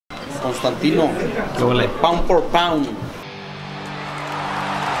Constantino. ¿Qué huele? Pound for pound.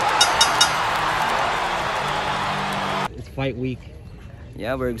 It's fight week.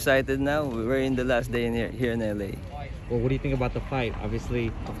 Yeah, we're excited now. We're in the last day here in LA. Well, what do you think about the fight?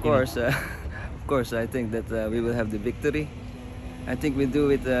 Obviously, Of course, of course, I think that we will have the victory. I think we do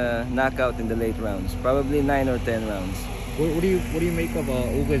it knockout in the late rounds, probably 9 or 10 rounds. What do you make of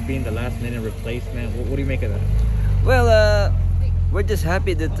Ugas being the last minute replacement? What do you make of that? Well, we're just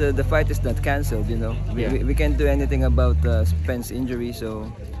happy that the fight is not cancelled. You know, Yeah. we can't do anything about Spence injury,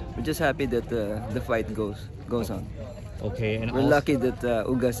 so we're just happy that the fight goes on. Okay, and We're lucky that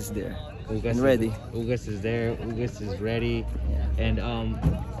Ugas is there and ready. Ugas is there. Ugas is ready, and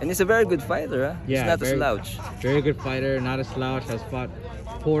he's a very good fighter. Huh? yeah, he's not a slouch. Very good fighter, not a slouch.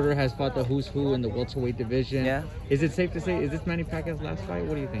 Porter has fought the who's who in the welterweight division. Yeah. Is it safe to say, is this Manny Pacquiao's last fight?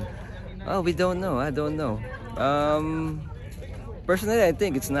 What do you think? Oh, we don't know. I don't know. Personally, I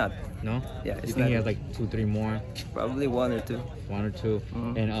think it's not. No? Yeah, You it's think not. he has like 2-3 more? Probably 1 or 2. 1 or 2.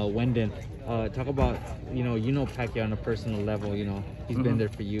 Mhm. And Wendon, talk about, you know Pacquiao on a personal level, you know, he's been there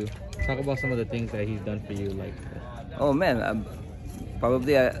for you. Talk about some of the things that he's done for you, like. Oh man,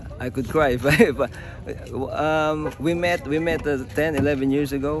 probably I could cry if we met 10, 11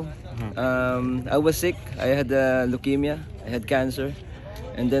 years ago. I was sick. I had leukemia. I had cancer,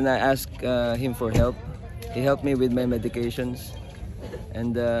 and then I asked him for help. He helped me with my medications,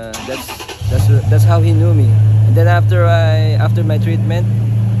 and that's how he knew me. And then after my treatment,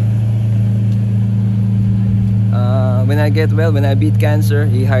 when I get well, when I beat cancer,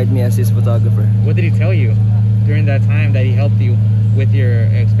 he hired me as his photographer. What did he tell you during that time that he helped you with your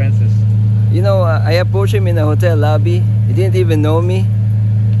expenses? You know, I approached him in a hotel lobby. He didn't even know me,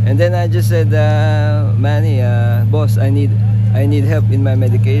 and then I just said, Manny, boss, I need help in my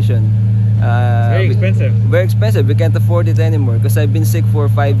medication. Very expensive. Very expensive. We can't afford it anymore because I've been sick for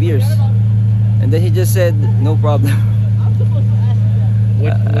 5 years. And then he just said, no problem.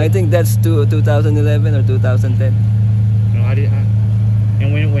 I think that's 2011 or 2010. No,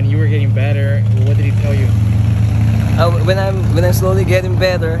 and when you were getting better, what did he tell you? When I'm slowly getting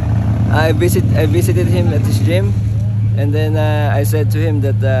better, I visited him at his gym, and then I said to him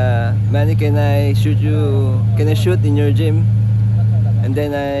that Manny, can I shoot in your gym? And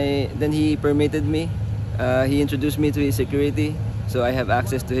then he permitted me. He introduced me to his security, so I have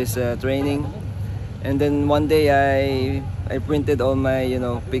access to his training. And then one day I printed all my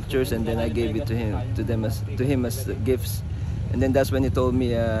pictures, and then I gave it to him as gifts. And then that's when he told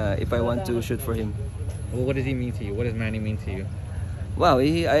me if I want to shoot for him. Well, what does he mean to you? What does Manny mean to you? Wow,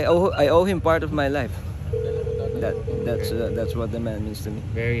 I owe him part of my life. That's what the man means to me.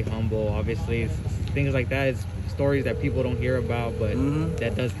 Very humble. Obviously, things like that is stories that people don't hear about, but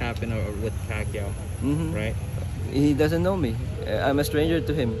that does happen with Pacquiao, right? He doesn't know me. I'm a stranger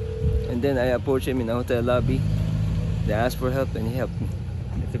to him. And then I approached him in a hotel lobby. They asked for help, and he helped me.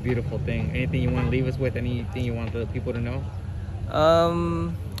 It's a beautiful thing. Anything you want to leave us with? Anything you want the people to know?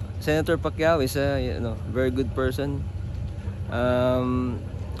 Senator Pacquiao is a very good person.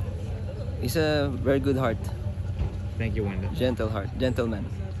 He's a very good heart. Thank you, Wendell. Gentleman.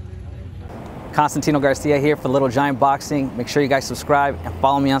 Constantino Garcia here for Little Giant Boxing. Make sure you guys subscribe and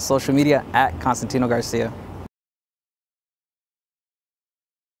follow me on social media at Constantino Garcia.